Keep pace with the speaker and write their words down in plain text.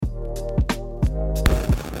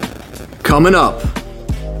Coming up,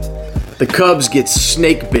 the Cubs get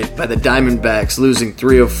snake bit by the Diamondbacks, losing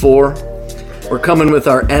 3 of 4. We're coming with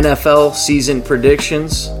our NFL season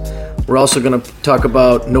predictions. We're also going to talk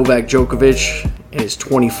about Novak Djokovic, his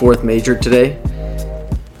 24th major today.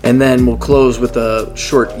 And then we'll close with a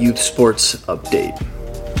short youth sports update.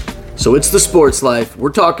 So it's the sports life.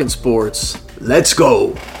 We're talking sports. Let's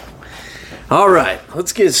go. All right,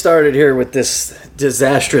 let's get started here with this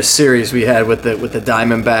disastrous series we had with the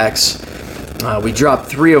Diamondbacks. We dropped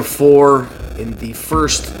 3 of 4. In the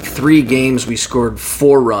first 3 games, we scored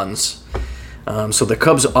 4 runs. So the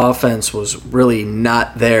Cubs' offense was really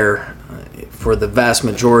not there for the vast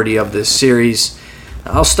majority of this series.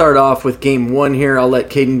 I'll start off with game 1 here. I'll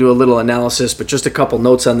let Caiden do a little analysis, but just a couple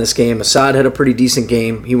notes on this game. Assad had a pretty decent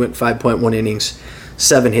game. He went 5.1 innings,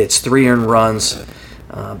 7 hits, 3 earned runs.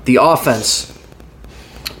 The offense,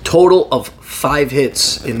 total of 5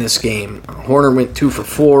 hits in this game. Horner went 2 for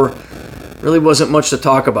 4. Really wasn't much to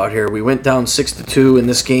talk about here. We went down 6-2 in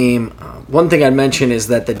this game. One thing I'd mention is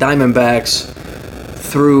that the Diamondbacks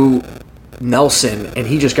threw Nelson, and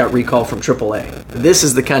he just got recalled from AAA. This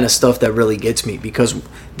is the kind of stuff that really gets me, because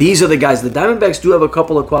these are the guys. The Diamondbacks do have a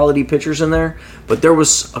couple of quality pitchers in there, but there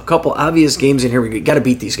was a couple obvious games in here where you got to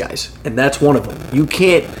beat these guys, and that's one of them. You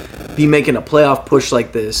can't be making a playoff push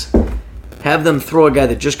like this, have them throw a guy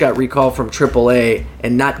that just got recalled from AAA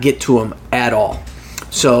and not get to him at all.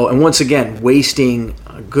 So, and once again, wasting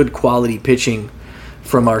good quality pitching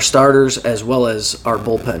from our starters as well as our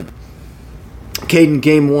bullpen. Caiden,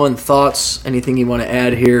 game 1, thoughts? Anything you want to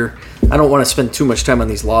add here? I don't want to spend too much time on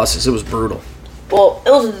these losses. It was brutal. Well,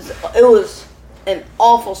 it was an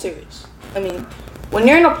awful series. I mean, when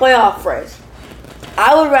you're in a playoff race,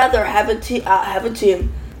 I would rather have a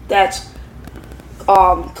team that's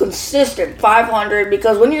consistent, 500,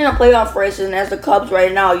 because when you're in a playoff race, and as the Cubs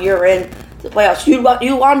right now, you're in the playoffs. You want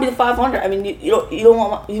to be the 500. I mean, you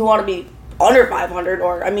want to be under 500,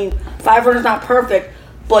 or 500 is not perfect,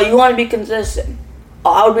 but you want to be consistent.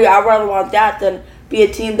 I'd rather want that than be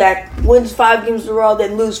a team that wins 5 games in a row,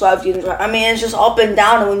 then lose 5 games in a row. I mean, it's just up and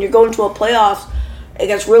down, and when you're going to a playoffs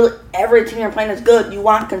against really every team you're playing is good, you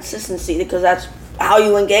want consistency, because that's how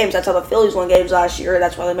you win games. That's how the Phillies won games last year.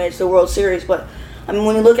 That's why they made it to the World Series. But I mean,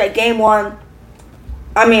 when you look at game 1,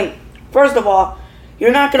 first of all,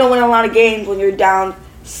 you're not going to win a lot of games when you're down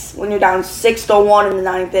 6-1 in the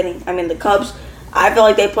 9th inning. I mean, the Cubs, I feel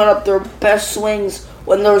like they put up their best swings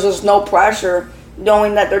when there was just no pressure,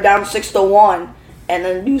 knowing that they're down 6-1. And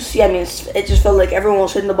then you see, it just felt like everyone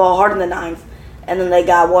was hitting the ball hard in the 9th, and then they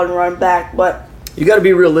got 1 run back. But you got to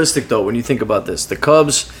be realistic, though, when you think about this. The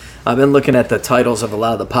Cubs, I've been looking at the titles of a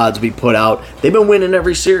lot of the pods we put out. They've been winning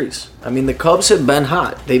every series. I mean, the Cubs have been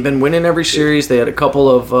hot. They've been winning every series. They had a couple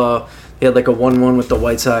of they had like a 1-1 with the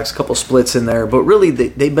White Sox, a couple splits in there. But really,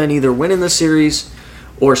 they've been either winning the series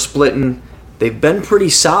or splitting. They've been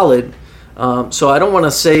pretty solid. So I don't want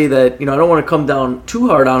to say that, I don't want to come down too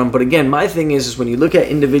hard on them. But again, my thing is when you look at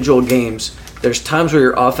individual games, there's times where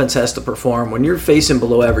your offense has to perform. When you're facing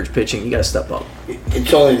below average pitching, you got to step up.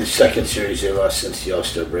 It's only the second series they lost since the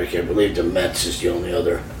All-Star break. I believe the Mets is the only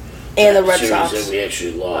other and the Red series Sox that we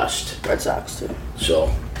actually lost. Red Sox too.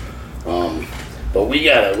 So, but we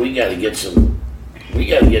gotta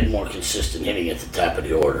get more consistent hitting at the top of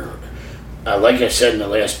the order. Like I said in the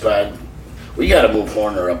last pod, we got to move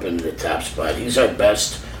Horner up into the top spot. He's our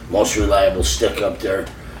best, most reliable stick up there.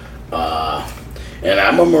 And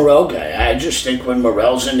I'm a Morel guy. I just think when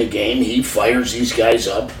Morel's in the game, he fires these guys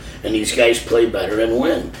up, and these guys play better and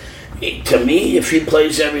win. To me, if he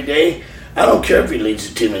plays every day, I don't care if he leads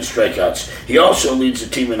the team in strikeouts. He also leads the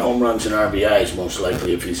team in home runs and RBIs, most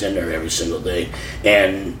likely, if he's in there every single day.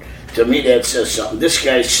 And to me, that says something. This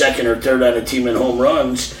guy's second or third on the team in home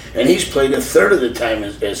runs, and he's played a third of the time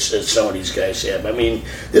as some of these guys have. I mean,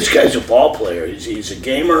 this guy's a ball player. He's a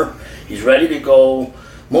gamer. He's ready to go.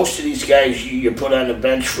 Most of these guys you put on the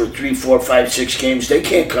bench for 3, 4, 5, 6 games, they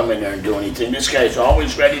can't come in there and do anything. This guy's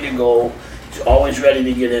always ready to go. He's always ready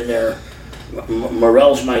to get in there.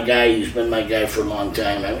 Morel's my guy. He's been my guy for a long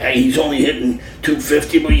time. He's only hitting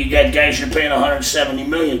 250, but you got guys you're paying $170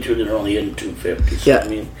 million to that are only hitting 250. So,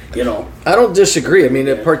 yeah. I don't disagree.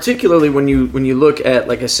 Particularly when you look at,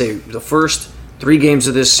 like I say, the first 3 games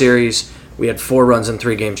of this series, we had 4 runs in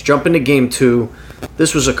 3 games. Jump into game 2,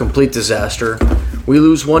 this was a complete disaster. We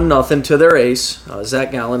lose 1-0 to their ace,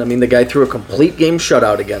 Zach Gallen. The guy threw a complete game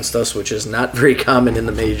shutout against us, which is not very common in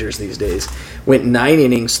the majors these days. Went 9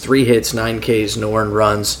 innings, 3 hits, 9 Ks, no earned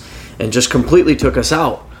runs, and just completely took us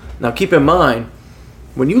out. Now, keep in mind,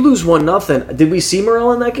 when you lose 1-0, did we see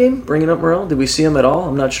Morel in that game? Bringing up Morel, did we see him at all?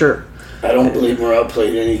 I'm not sure. I don't believe Morel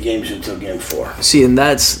played any games until Game 4. See, and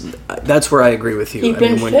that's where I agree with you. He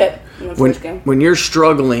pinched hit in the first game. When you're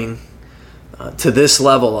struggling to this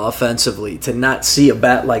level offensively, to not see a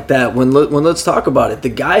bat like that, when let's talk about it, the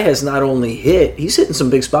guy has not only he's hitting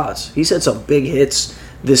some big spots. He's had some big hits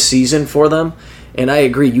this season for them, and I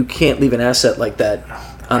agree, you can't leave an asset like that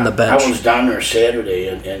on the bench. I was down there Saturday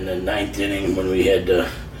in the 9th inning when we had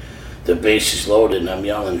the bases loaded, and I'm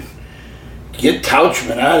yelling, get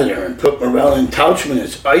Tauchman out of there and put Morel in. Tauchman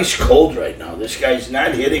is ice cold right now. This guy's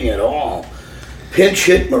not hitting at all. Pinch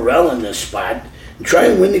hit Morel in this spot and try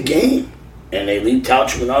and win the game. And they leave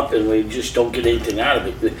Tauchman up, and we just don't get anything out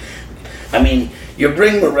of it. I mean, you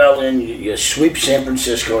bring Morel in, you sweep San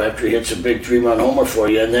Francisco after he hits a big 3-run homer for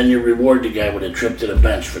you, and then you reward the guy with a trip to the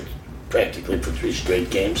bench for practically for 3 straight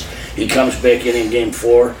games. He comes back in Game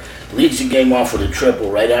 4, leads the game off with a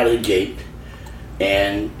triple right out of the gate.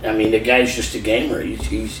 And, I mean, the guy's just a gamer.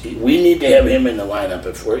 We need to have him in the lineup.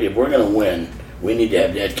 If we're going to win, we need to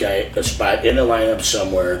have that guy a spot in the lineup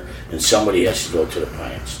somewhere, and somebody has to go to the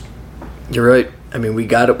Pines. You're right. I mean, we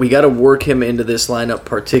got to work him into this lineup,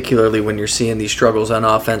 particularly when you're seeing these struggles on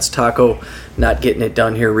offense. Taco not getting it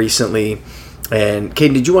done here recently. And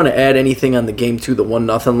Caiden, did you want to add anything on the Game 2, the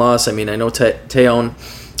 1-0 loss? I mean, I know Teon,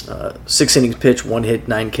 6 innings pitched, 1 hit,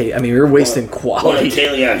 9 K. I mean, we were wasting quality. One of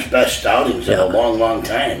Taillon's best outings in a long, long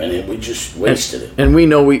time, and we just wasted it. And we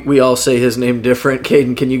know we all say his name different.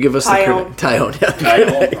 Caiden, can you give us Tyone. Tyone.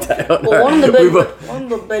 Tyone. Well, one of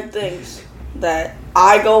the big things that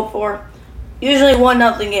I go for, usually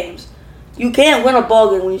 1-0 games. You can't win a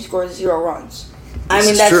ball game when you score 0 runs. I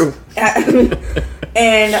mean, that's true.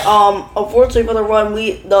 And unfortunately for the run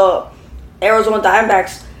the Arizona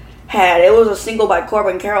Diamondbacks had, it was a single by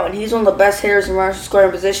Corbin Carroll, and he's one of the best hitters in runners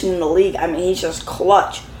scoring position in the league. I mean, he's just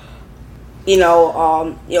clutch.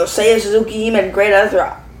 Seiya Suzuki, he made a great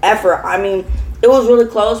effort. I mean, it was really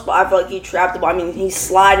close, but I feel like he trapped the ball. I mean, he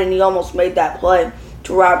slid and he almost made that play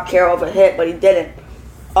to rob Carroll of a hit, but he didn't.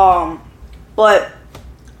 But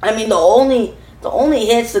I mean, the only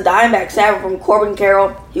hits the Diamondbacks had were from Corbin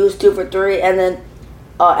Carroll. He was 2 for 3, and then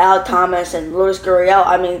Alec Thomas and Luis Gurriel.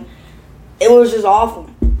 I mean, it was just awful.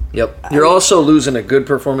 Yep. You're also losing a good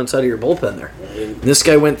performance out of your bullpen there. This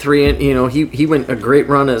guy went 3 in. He went a great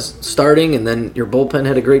run as starting, and then your bullpen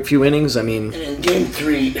had a great few innings. I mean, and in Game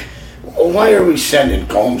 3, why are we sending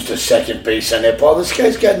Combs to second base on that ball? This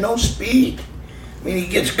guy's got no speed. I mean, he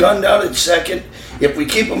gets gunned out at second. If we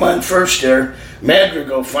keep him on first there,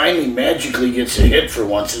 Madrigal finally magically gets a hit for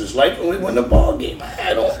once in his life, and we win the ball game.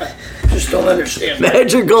 I just don't understand.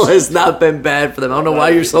 Madrigal has not been bad for them. I don't know why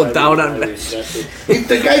you're so down on Madrigal.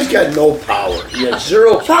 The guy's got no power. He has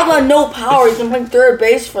 0 power. Talk about no power. He's been playing third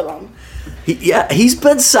base for them. He's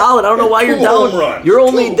been solid. I don't know why you're down. Runs. You're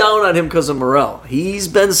only down on him because of Morel. He's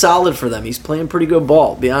been solid for them. He's playing pretty good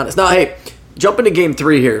ball, to be honest. Now, hey, jump into Game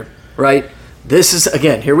 3 here, right? This is,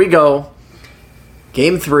 again, here we go.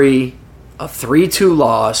 Game 3, a 3-2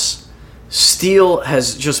 loss. Steele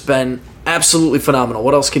has just been absolutely phenomenal.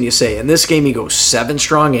 What else can you say? In this game, he goes 7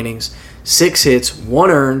 strong innings, 6 hits, 1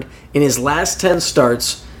 earned. In his last 10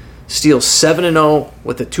 starts, Steele's 7-0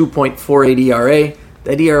 with a 2.48 ERA.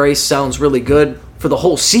 That ERA sounds really good. For the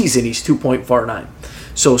whole season, he's 2.49.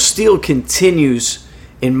 So Steele continues,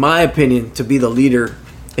 in my opinion, to be the leader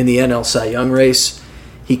in the NL Cy Young race.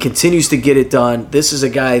 He continues to get it done. This is a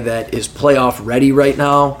guy that is playoff ready right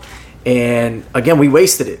now. And again, we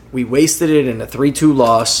wasted it. We wasted it in a 3-2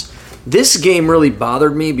 loss. This game really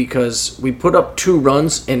bothered me because we put up 2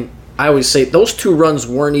 runs, and I always say those 2 runs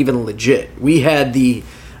weren't even legit. We had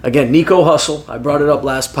Nico Hustle. I brought it up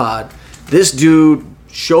last pod. This dude,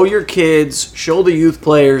 show your kids, show the youth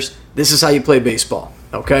players, this is how you play baseball,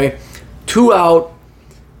 okay? 2 out.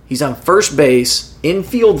 He's on first base,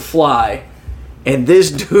 infield fly. And this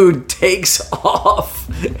dude takes off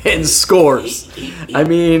and scores. I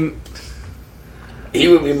mean, he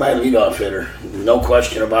would be my leadoff hitter, no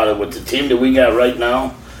question about it. With the team that we got right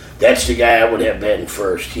now, that's the guy I would have batting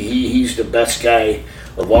first. He's the best guy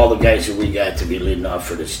of all the guys that we got to be leading off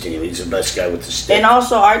for this team. He's the best guy with the stick. And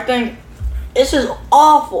also, I think this is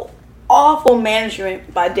awful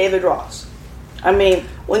management by David Ross. I mean,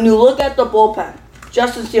 when you look at the bullpen,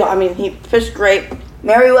 Justin Steele, I mean, he pitched great.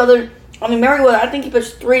 Merriweather, I think he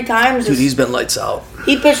pitched 3 times. Dude, he's been lights out.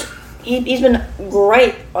 He's been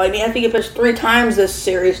great. I mean, I think he pitched 3 times this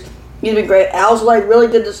series. He's been great. Alzolay, really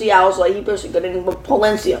good to see Alzolay. He pitched a good inning with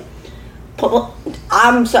Palencia. If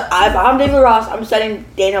I'm David Ross, I'm setting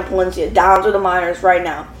Daniel Palencia down to the minors right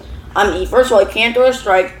now. First of all, he can't throw a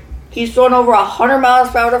strike. He's throwing over 100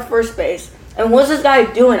 miles per hour to first base. And what's this guy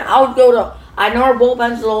doing? I know our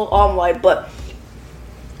bullpen's a little light, but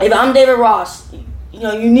if I'm David Ross,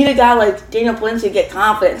 you need a guy like Daniel Clint to get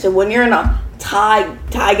confidence. And when you're in a tie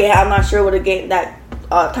game, I'm not sure what a game that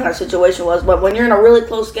kind of situation was, but when you're in a really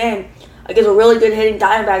close game against a really good hitting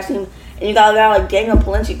Diamondbacks team, and you got a guy like Daniel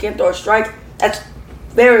Palencia can't throw a strike, that's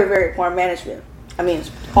very, very poor management. I mean,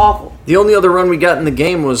 it's awful. The only other run we got in the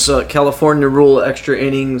game was California rule extra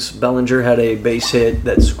innings. Bellinger had a base hit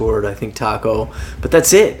that scored, I think, Taco. But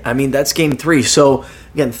that's it. I mean, that's game 3. So,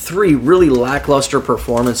 again, 3 really lackluster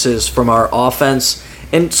performances from our offense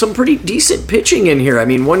and some pretty decent pitching in here. I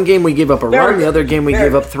mean, one game we gave up a run, the other game we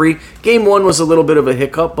gave up 3. Game 1 was a little bit of a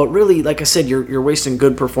hiccup, but really, like I said, you're wasting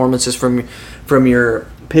good performances from your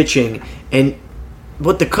pitching. And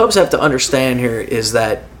what the Cubs have to understand here is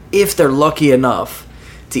that if they're lucky enough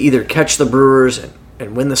to either catch the Brewers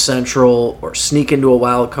and win the Central or sneak into a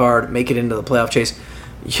wild card, make it into the playoff chase,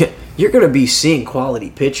 you're going to be seeing quality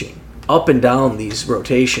pitching up and down these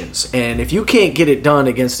rotations. And if you can't get it done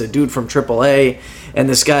against a dude from AAA, and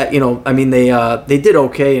this guy, they did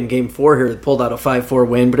okay in Game 4 here. They pulled out a 5-4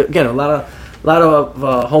 win, but again, a lot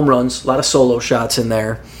of home runs, a lot of solo shots in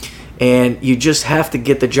there. And you just have to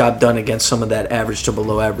get the job done against some of that average to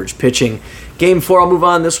below average pitching. Game 4, I'll move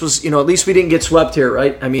on. This was, at least we didn't get swept here,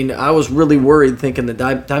 right? I mean, I was really worried thinking the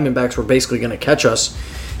Diamondbacks were basically going to catch us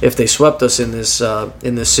if they swept us in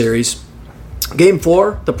this series. Game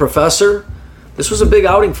 4, the Professor, this was a big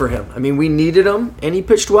outing for him. I mean, we needed him, and he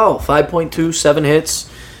pitched well. 5.2, 7 hits,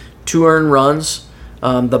 2 earned runs.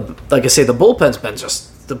 Like I say, the bullpen's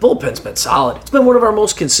been solid. It's been one of our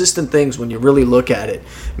most consistent things when you really look at it.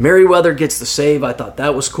 Merriweather gets the save. I thought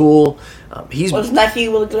that was cool. Was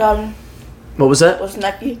Necky with a good outing? What was that? Was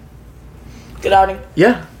Necky good outing?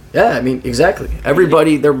 Yeah. I mean, exactly.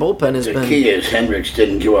 Everybody, their bullpen has been... The key is Hendricks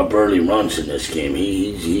didn't give up early runs in this game.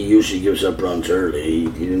 He usually gives up runs early. He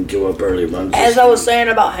didn't give up early runs. As I was saying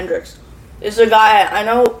about Hendricks, this is a guy, I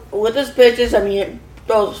know with his pitches, I mean, he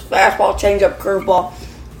throws fastball, changeup, curveball,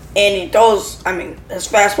 and he throws, his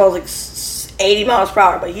fastball is like 80 miles per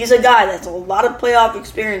hour, but he's a guy that's a lot of playoff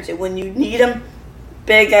experience, and when you need him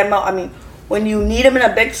when you need him in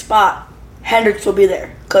a big spot, Hendricks will be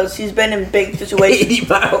there because he's been in big situations. 80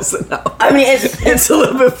 miles an hour. I mean, it's a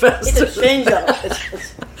little bit faster. It's a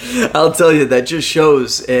changeup. I'll tell you, that just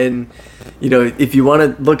shows. And, if you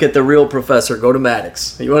want to look at the real Professor, go to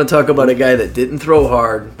Maddox. You want to talk about a guy that didn't throw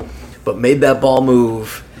hard, but made that ball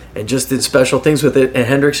move and just did special things with it. And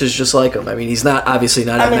Hendricks is just like him. I mean, he's obviously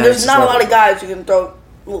not at Maddox's there's not level. a lot of guys who can throw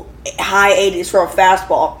high 80s for a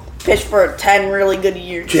fastball, pitch for 10 really good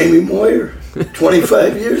years. Jamie Moyer.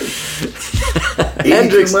 25 years.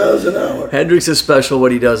 82 miles an hour. Hendricks is special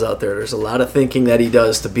what he does out there. There's a lot of thinking that he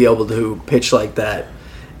does to be able to pitch like that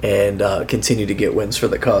and continue to get wins for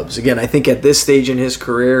the Cubs. Again, I think at this stage in his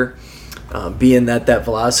career, being that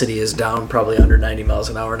velocity is down probably under 90 miles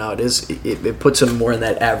an hour now, it puts him more in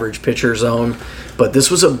that average pitcher zone. But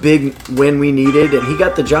this was a big win we needed, and he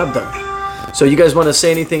got the job done. So you guys want to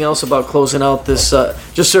say anything else about closing out this?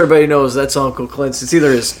 Just so everybody knows, that's Uncle Clint's. It's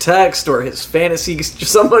either his text or his fantasy.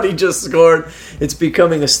 Somebody just scored. It's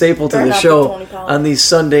becoming a staple to the show on these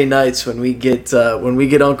Sunday nights when we get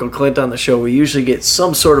Uncle Clint on the show. We usually get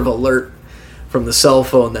some sort of alert from the cell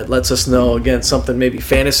phone that lets us know, again, something maybe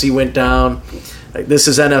fantasy went down. This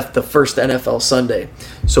is the first NFL Sunday.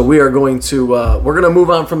 So we are going to move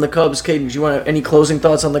on from the Cubs. Caiden, do you want any closing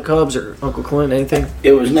thoughts on the Cubs or Uncle Clint, anything?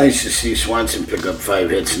 It was nice to see Swanson pick up 5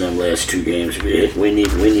 hits in them last 2 games. We need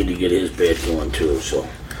to get his bat going too. So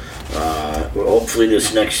hopefully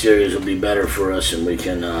this next series will be better for us and we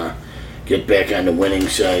can get back on the winning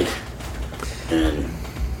side and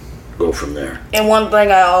go from there. And one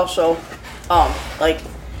thing I also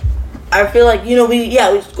I feel like,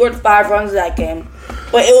 we scored 5 runs that game,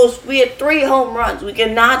 but we had 3 home runs. We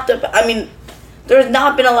cannot, there's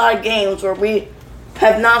not been a lot of games where we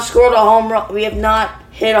have not scored a home run. We have not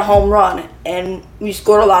hit a home run, and we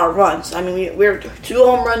scored a lot of runs. We're 2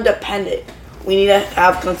 home run dependent. We need to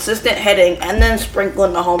have consistent hitting and then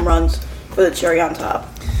sprinkling the home runs for the cherry on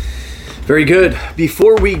top. Very good.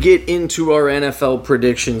 Before we get into our NFL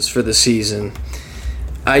predictions for the season,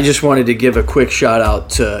 I just wanted to give a quick shout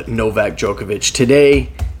out to Novak Djokovic.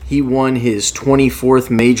 Today, he won his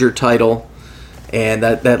 24th major title, and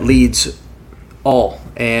that leads all.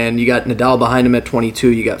 And you got Nadal behind him at 22,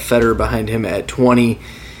 you got Federer behind him at 20.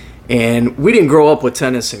 And we didn't grow up with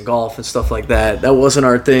tennis and golf and stuff like that. That wasn't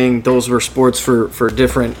our thing. Those were sports for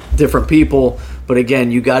different people. But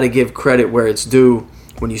again, you got to give credit where it's due.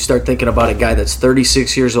 When you start thinking about a guy that's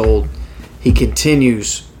 36 years old, he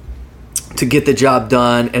continues to get the job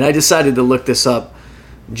done. And I decided to look this up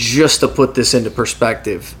just to put this into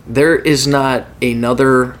perspective. There is not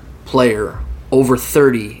another player over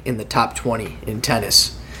 30 in the top 20 in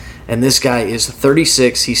tennis. And this guy is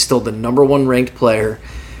 36. He's still the number one ranked player.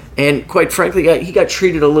 And quite frankly, he got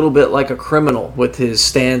treated a little bit like a criminal with his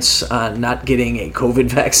stance on not getting a COVID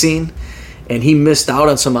vaccine. And he missed out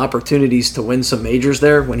on some opportunities to win some majors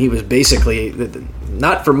there when he was basically,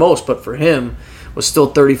 not for most, but for him, was still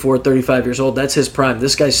 34, 35 years old. That's his prime.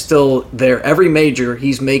 This guy's still there. Every major,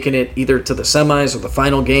 he's making it either to the semis or the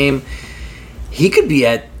final game. He could be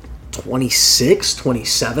at 26,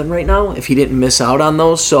 27 right now if he didn't miss out on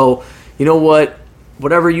those. So, you know what?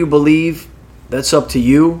 Whatever you believe, that's up to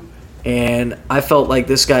you. And I felt like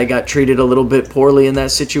this guy got treated a little bit poorly in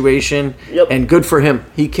that situation. Yep. And good for him.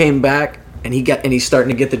 He came back and he's starting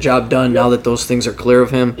to get the job done now that those things are clear of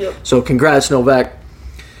him. Yep. So congrats, Novak.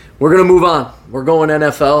 We're going to move on. We're going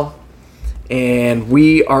NFL. And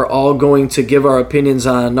we are all going to give our opinions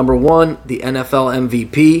on, number one, the NFL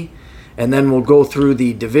MVP. And then we'll go through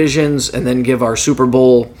the divisions and then give our Super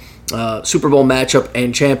Bowl matchup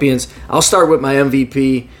and champions. I'll start with my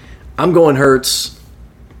MVP. I'm going Hurts.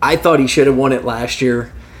 I thought he should have won it last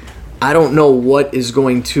year. I don't know what is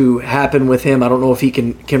going to happen with him. I don't know if he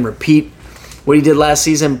can repeat what he did last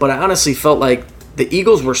season, but I honestly felt like the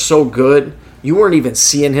Eagles were so good, you weren't even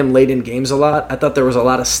seeing him late in games a lot. I thought there was a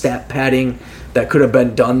lot of stat padding that could have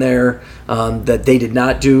been done there that they did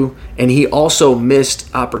not do. And he also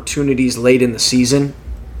missed opportunities late in the season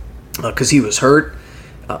because he was hurt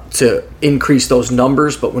to increase those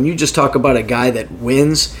numbers. But when you just talk about a guy that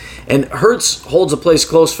wins, and Hurts holds a place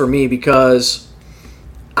close for me because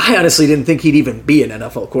I honestly didn't think he'd even be an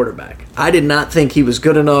NFL quarterback. I did not think he was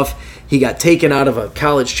good enough. He got taken out of a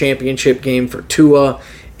college championship game for Tua,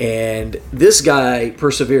 and this guy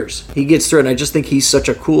perseveres. He gets through it, and I just think he's such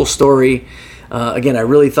a cool story. Again, I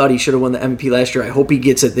really thought he should have won the MVP last year. I hope he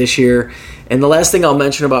gets it this year. And the last thing I'll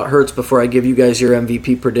mention about Hurts before I give you guys your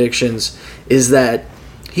MVP predictions is that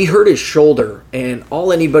he hurt his shoulder, and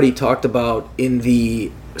all anybody talked about in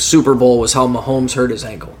the Super Bowl was how Mahomes hurt his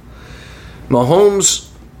ankle. Mahomes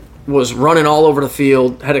was running all over the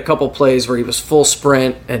field, had a couple plays where he was full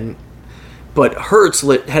sprint, but Hurts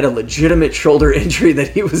had a legitimate shoulder injury that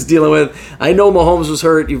he was dealing with. I know Mahomes was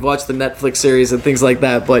hurt. You've watched the Netflix series and things like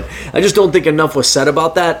that, but I just don't think enough was said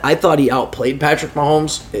about that. I thought he outplayed Patrick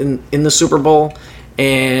Mahomes in the Super Bowl,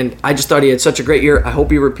 and I just thought he had such a great year. I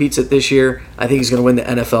hope he repeats it this year. I think he's going to win the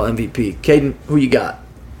NFL MVP. Caiden, who you got?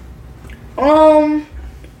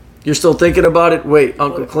 You're still thinking about it? Wait,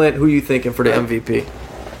 Uncle Clint, who you thinking for the MVP?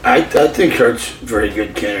 I think Hurts a very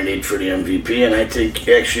good candidate for the MVP, and I think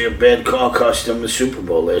actually a bad call cost them the Super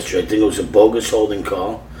Bowl last year. I think it was a bogus holding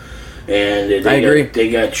call, and I agree. They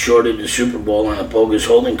got shorted the Super Bowl on a bogus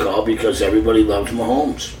holding call because everybody loved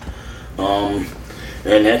Mahomes,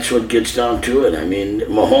 and that's what gets down to it. I mean,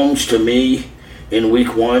 Mahomes to me in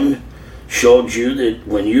Week 1 showed you that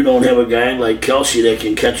when you don't have a guy like Kelsey that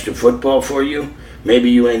can catch the football for you, maybe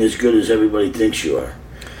you ain't as good as everybody thinks you are.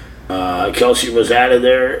 Kelsey was out of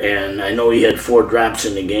there, and I know he had 4 drops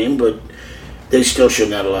in the game, but they still should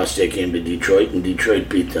not have lost that game to Detroit, and Detroit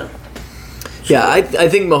beat them. So, yeah, I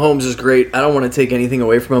think Mahomes is great. I don't want to take anything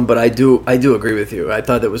away from him, but I do agree with you. I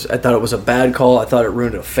thought it was a bad call. I thought it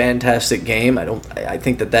ruined a fantastic game. I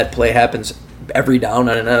think that play happens every down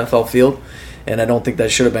on an NFL field, and I don't think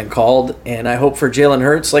that should have been called. And I hope for Jalen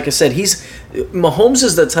Hurts, like I said, Mahomes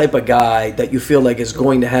is the type of guy that you feel like is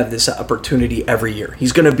going to have this opportunity every year.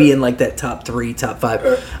 He's going to be in like that top 3, top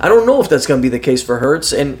 5. I don't know if that's going to be the case for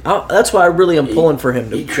Hurts, and that's why I really am pulling for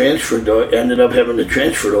him. He ended up having to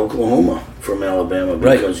transfer to Oklahoma from Alabama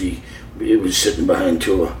because he was sitting behind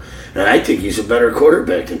Tua. And I think he's a better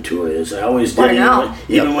quarterback than Tua is. I always did.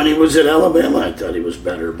 Even when he was at Alabama, I thought he was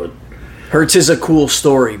better, but Hurts is a cool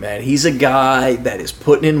story, man. He's a guy that is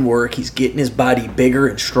putting in work. He's getting his body bigger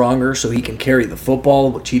and stronger so he can carry the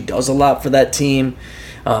football, which he does a lot for that team.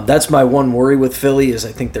 That's my one worry with Philly is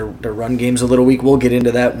I think their run game's a little weak. We'll get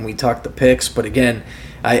into that when we talk the picks. But again,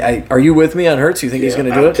 are you with me on Hurts? You think he's going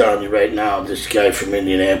to do it? I'm telling you right now, this guy from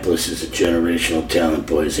Indianapolis is a generational talent,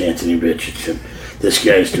 boys. Anthony Richardson. This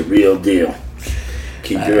guy's the real deal.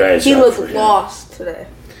 Keep your eyes He out looked for him. lost today.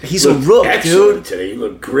 He's a rook, dude. Today. He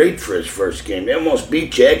looked great for his first game. They almost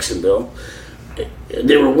beat Jacksonville.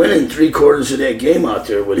 They were winning 3/4 of that game out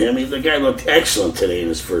there with him. The guy looked excellent today in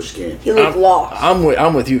his first game. He looked lost.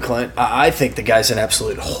 I'm with you, Clint. I think the guy's an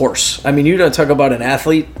absolute horse. I mean, you don't talk about an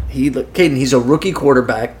athlete. Caiden, he's a rookie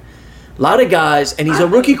quarterback. A lot of guys, and he's a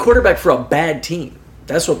rookie quarterback for a bad team.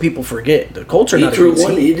 That's what people forget. The Colts are not a good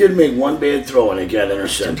team. He did make one bad throw and it got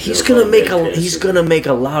intercepted. He's gonna make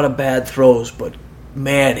a lot of bad throws, but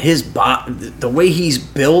man, the way he's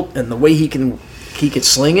built and the way he can he could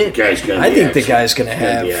sling it. I think the guy's going to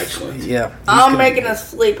have. Be excellent. Yeah. I'm making a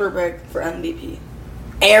sleeper pick for MVP.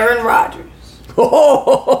 Aaron Rodgers.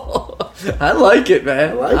 Oh, I like it,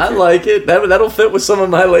 man. I like it. That'll fit with some of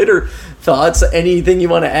my later thoughts. Anything you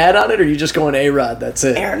want to add on it, or are you just going A-Rod? That's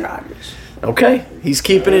it. Aaron Rodgers. Okay. He's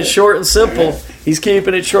keeping it short and simple. He's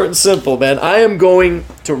keeping it short and simple, man. I am going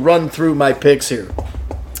to run through my picks here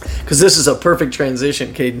because this is a perfect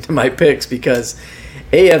transition, Caiden, to my picks because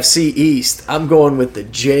AFC East, I'm going with the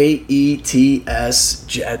Jets,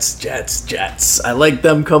 Jets. I like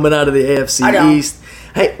them coming out of the AFC East.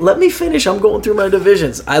 Hey, let me finish. I'm going through my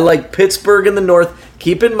divisions. I like Pittsburgh in the North.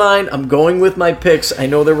 Keep in mind, I'm going with my picks. I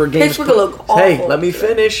know there were games. Pittsburgh look awful. Hey, let me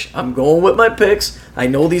finish. I'm going with my picks. I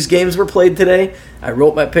know these games were played today. I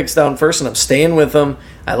wrote my picks down first, and I'm staying with them.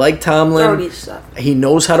 I like Tomlin. He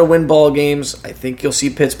knows how to win ball games. I think you'll see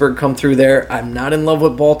Pittsburgh come through there. I'm not in love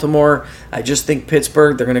with Baltimore. I just think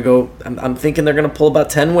Pittsburgh, they're going to go. I'm thinking they're going to pull about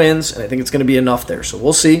 10 wins, and I think it's going to be enough there. So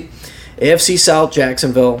we'll see. AFC South,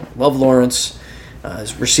 Jacksonville. Love Lawrence.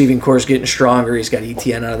 His receiving core is getting stronger. He's got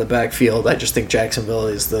ETN out of the backfield. I just think Jacksonville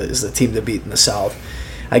is the team to beat in the South.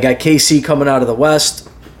 I got KC coming out of the West.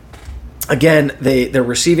 Again, their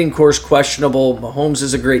receiving core is questionable. Mahomes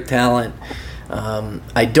is a great talent.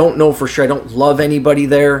 I don't know for sure. I don't love anybody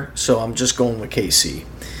there, so I'm just going with KC.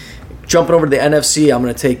 Jumping over to the NFC, I'm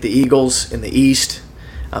going to take the Eagles in the East.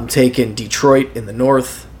 I'm taking Detroit in the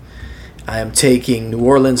North. I am taking New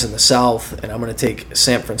Orleans in the South, and I'm going to take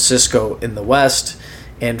San Francisco in the West.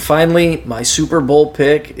 And finally, my Super Bowl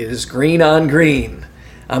pick is green on green.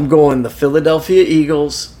 I'm going the Philadelphia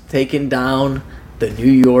Eagles, taking down the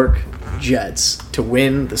New York Jets to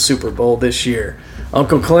win the Super Bowl this year.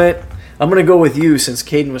 Uncle Clint, I'm going to go with you since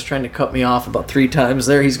Caiden was trying to cut me off about 3 times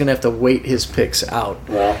there. He's going to have to wait his picks out.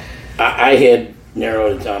 Well, I had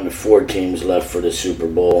narrowed it down to 4 teams left for the Super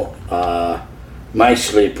Bowl. My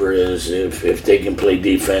sleeper is if they can play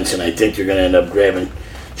defense, and I think they're going to end up grabbing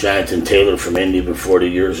Jonathan Taylor from Indy before the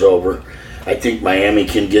year's over. I think Miami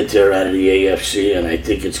can get there out of the AFC, and I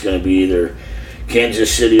think it's going to be either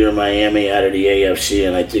Kansas City or Miami out of the AFC,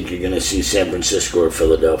 and I think you're going to see San Francisco or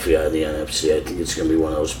Philadelphia out of the NFC. I think it's going to be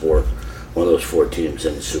one of those four teams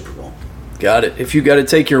in the Super Bowl. Got it. If you got to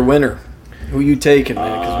take your winner, who you taking,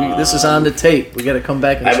 man? Because this is on the tape. We got to come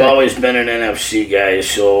back and I've check. always been an NFC guy,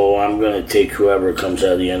 so I'm going to take whoever comes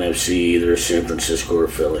out of the NFC, either San Francisco or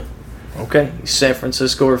Philly. Okay, San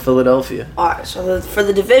Francisco or Philadelphia. All right, so for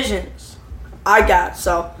the divisions, I got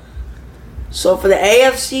so for the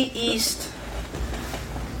AFC East,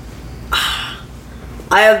 I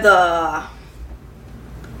have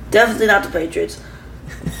definitely not the Patriots.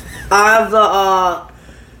 I have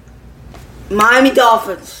the Miami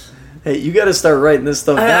Dolphins. Hey, you got to start writing this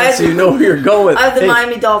stuff down so you know where you're going. I have the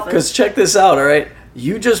Miami Dolphins. Because check this out, all right?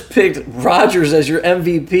 You just picked Rodgers as your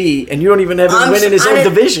MVP, and you don't even have him winning his own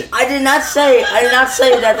division. I did not say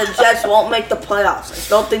that the Jets won't make the playoffs. I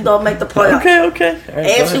still think they'll make the playoffs. Okay. All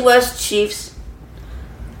right, AFC West Chiefs.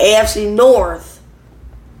 AFC North,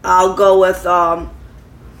 I'll go with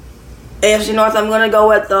AFC North. I'm gonna go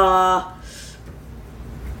with I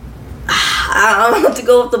don't know what to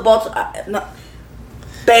go with the Baltimore.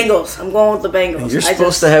 Bengals. I'm going with the Bengals. You're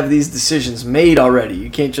supposed to have these decisions made already.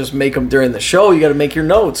 You can't just make them during the show. You got to make your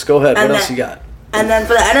notes. Go ahead. What else you got? And then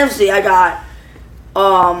for the NFC, I got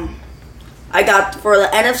for the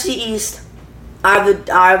NFC East, I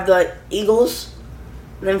have the Eagles.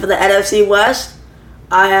 And then for the NFC West,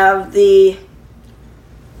 I have the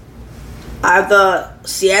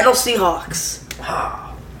Seattle Seahawks.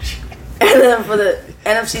 And then for the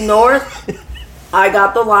NFC North, I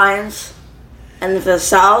got the Lions. And for the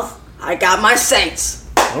South, I got my Saints.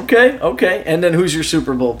 Okay. And then who's your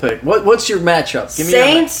Super Bowl pick? What's your matchup? Give me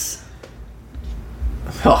Saints.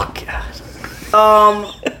 Oh, God.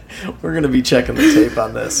 We're going to be checking the tape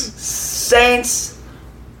on this. Saints,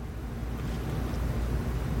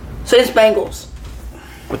 Bengals.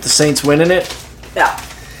 With the Saints winning it? Yeah.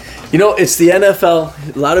 You know, it's the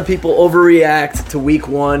NFL. A lot of people overreact to week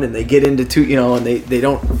 1, and they get into 2, and they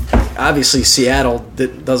don't. Obviously, Seattle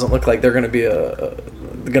doesn't look like they're going to be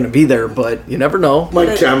going to be there, but you never know.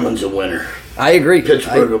 Mike Tomlin's a winner. I agree.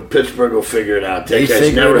 Pittsburgh will figure it out. That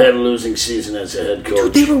guy's never had a losing season as a head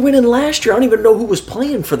coach. Dude, they were winning last year. I don't even know who was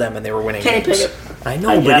playing for them, and they were winning games. I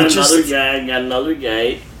know, but I got another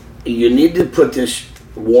guy. You need to put this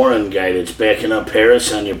Warren guy that's backing up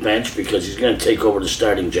Harris on your bench because he's going to take over the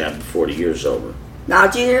starting job before the year's over.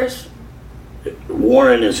 Najee Harris?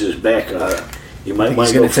 Warren is his backup. You might want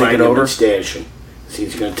to go find him and stash him.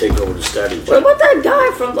 He's going to take over the starting job. What about that guy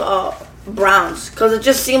from the Browns? Because it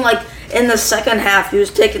just seemed like in the second half he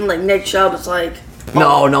was taking like Nick Chubb. It's like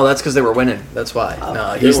No, that's because they were winning. That's why.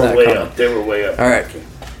 No, They he's were not way coming. up. They were way up. All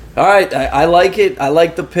right. I like it. I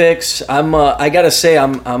like the picks. I gotta say,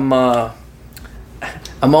 I'm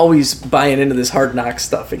always buying into this Hard Knocks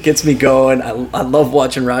stuff. It gets me going. I love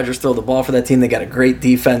watching Rodgers throw the ball for that team. They got a great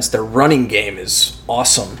defense. Their running game is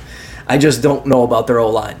awesome. I just don't know about their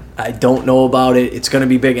O-line. I don't know about it. It's going to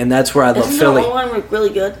be big, and that's where I love Philly. Isn't their O-line really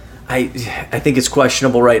good? I think it's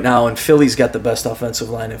questionable right now, and Philly's got the best offensive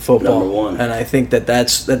line in football. Number one. And I think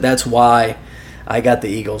that's why I got the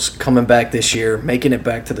Eagles coming back this year, making it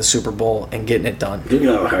back to the Super Bowl, and getting it done. You're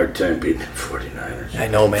going to have a hard time beating the 49ers. I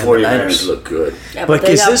know, man. 49ers look good. Yeah, but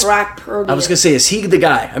they is got this, Brock Purdy. I was going to say, is he the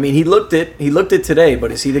guy? I mean, he looked it today,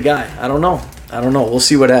 but is he the guy? I don't know. We'll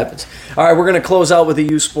see what happens. All right, we're going to close out with a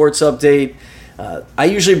U Sports update. I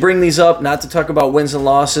usually bring these up not to talk about wins and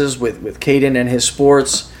losses with Caiden and his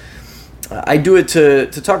sports. I do it to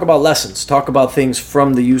talk about lessons, talk about things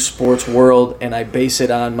from the youth sports world, and I base it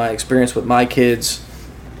on my experience with my kids.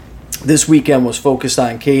 This weekend was focused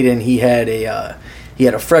on Caiden. He had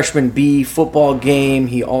a freshman B football game.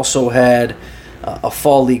 He also had a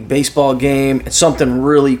fall league baseball game. And something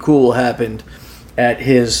really cool happened at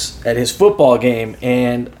his football game,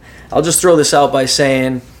 and I'll just throw this out by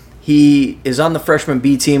saying he is on the freshman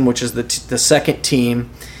B team, which is the second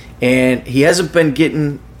team, and he hasn't been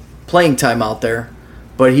getting playing time out there,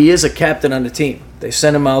 but he is a captain on the team. They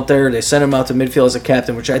sent him out there. They sent him out to midfield as a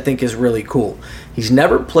captain, which I think is really cool. He's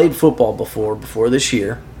never played football before this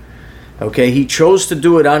year. Okay, he chose to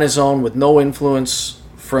do it on his own with no influence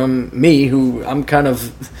from me, who I'm kind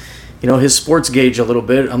of, his sports gauge a little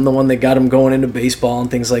bit. I'm the one that got him going into baseball and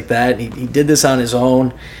things like that. He did this on his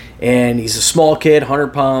own, and he's a small kid,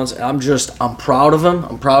 100 pounds. I'm proud of him.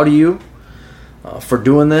 I'm proud of you for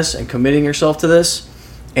doing this and committing yourself to this.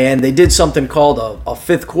 And they did something called a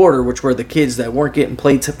fifth quarter, which were the kids that weren't getting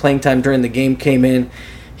playing time during the game came in.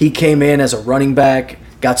 He came in as a running back,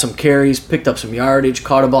 got some carries, picked up some yardage,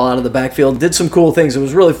 caught a ball out of the backfield, did some cool things. It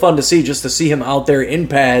was really fun to see, just to see him out there in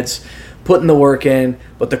pads, putting the work in.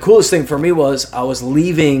 But the coolest thing for me was I was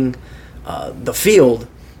leaving the field,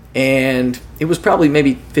 and it was probably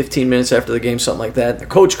maybe 15 minutes after the game, something like that. The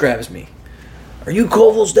coach grabs me. "Are you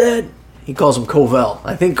Koval's dad?" He calls him Koval.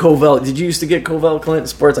 I think Koval. Did you used to get Koval, Clint, in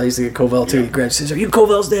sports? I used to get Koval too. Yeah. He grabs, says, "Are you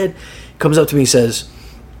Koval's dad?" Comes up to me and says,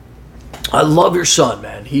 "I love your son,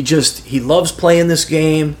 man. He loves playing this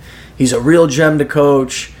game. He's a real gem to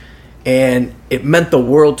coach." And it meant the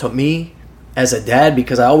world to me as a dad,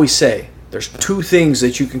 because I always say there's two things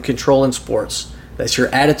that you can control in sports. That's your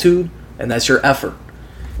attitude and that's your effort.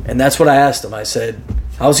 And that's what I asked him. I said,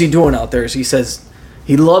 "How's he doing out there?" He says,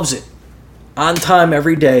 "He loves it. On time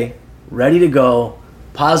every day. Ready to go,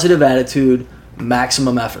 positive attitude,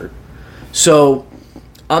 maximum effort." So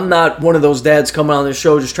I'm not one of those dads coming on the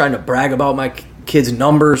show just trying to brag about my kids'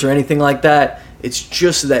 numbers or anything like that. It's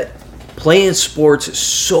just that playing sports is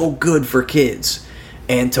so good for kids.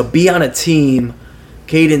 And to be on a team,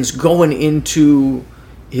 Caiden's going into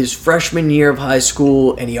his freshman year of high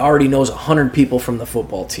school, and he already knows 100 people from the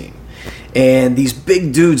football team. And these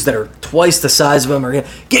big dudes that are twice the size of him are going to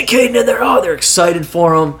get Caiden in there. Oh, they're excited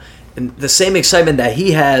for him. And the same excitement that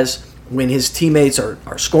he has when his teammates are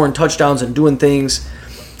scoring touchdowns and doing things,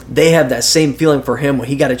 they have that same feeling for him when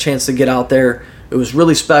he got a chance to get out there. It was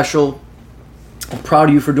really special. I'm proud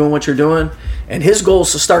of you for doing what you're doing. And his goal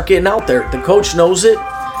is to start getting out there. The coach knows it,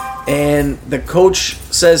 and the coach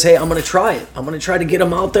says, "Hey, I'm going to try it. I'm going to try to get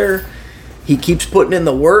him out there." He keeps putting in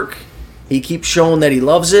the work. He keeps showing that he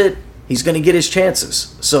loves it. He's going to get his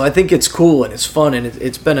chances. So I think it's cool and it's fun, and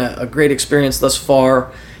it's been a great experience thus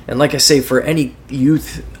far. And like I say, for any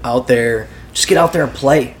youth out there, just get out there and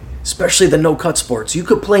play, especially the no-cut sports. You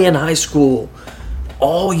could play in high school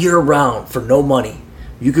all year round for no money.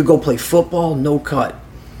 You could go play football, no cut.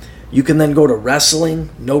 You can then go to wrestling,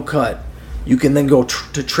 no cut. You can then go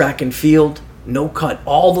to track and field, no cut.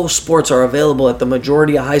 All those sports are available at the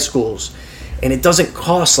majority of high schools, and it doesn't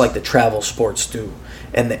cost like the travel sports do,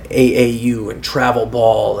 and the AAU and travel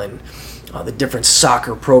ball and the different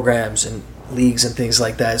soccer programs and leagues and things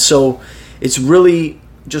like that. So it's really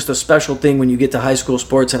just a special thing when you get to high school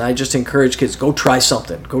sports, and I just encourage kids, go try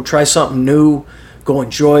something. Go try something new. Go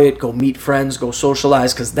enjoy it. Go meet friends. Go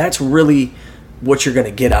socialize, because that's really what you're going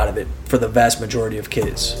to get out of it for the vast majority of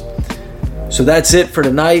kids. So that's it for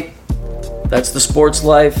tonight. That's the Sports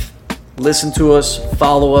Life. Listen to us.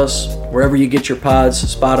 Follow us wherever you get your pods,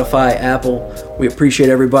 Spotify, Apple. We appreciate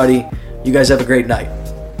everybody. You guys have a great night.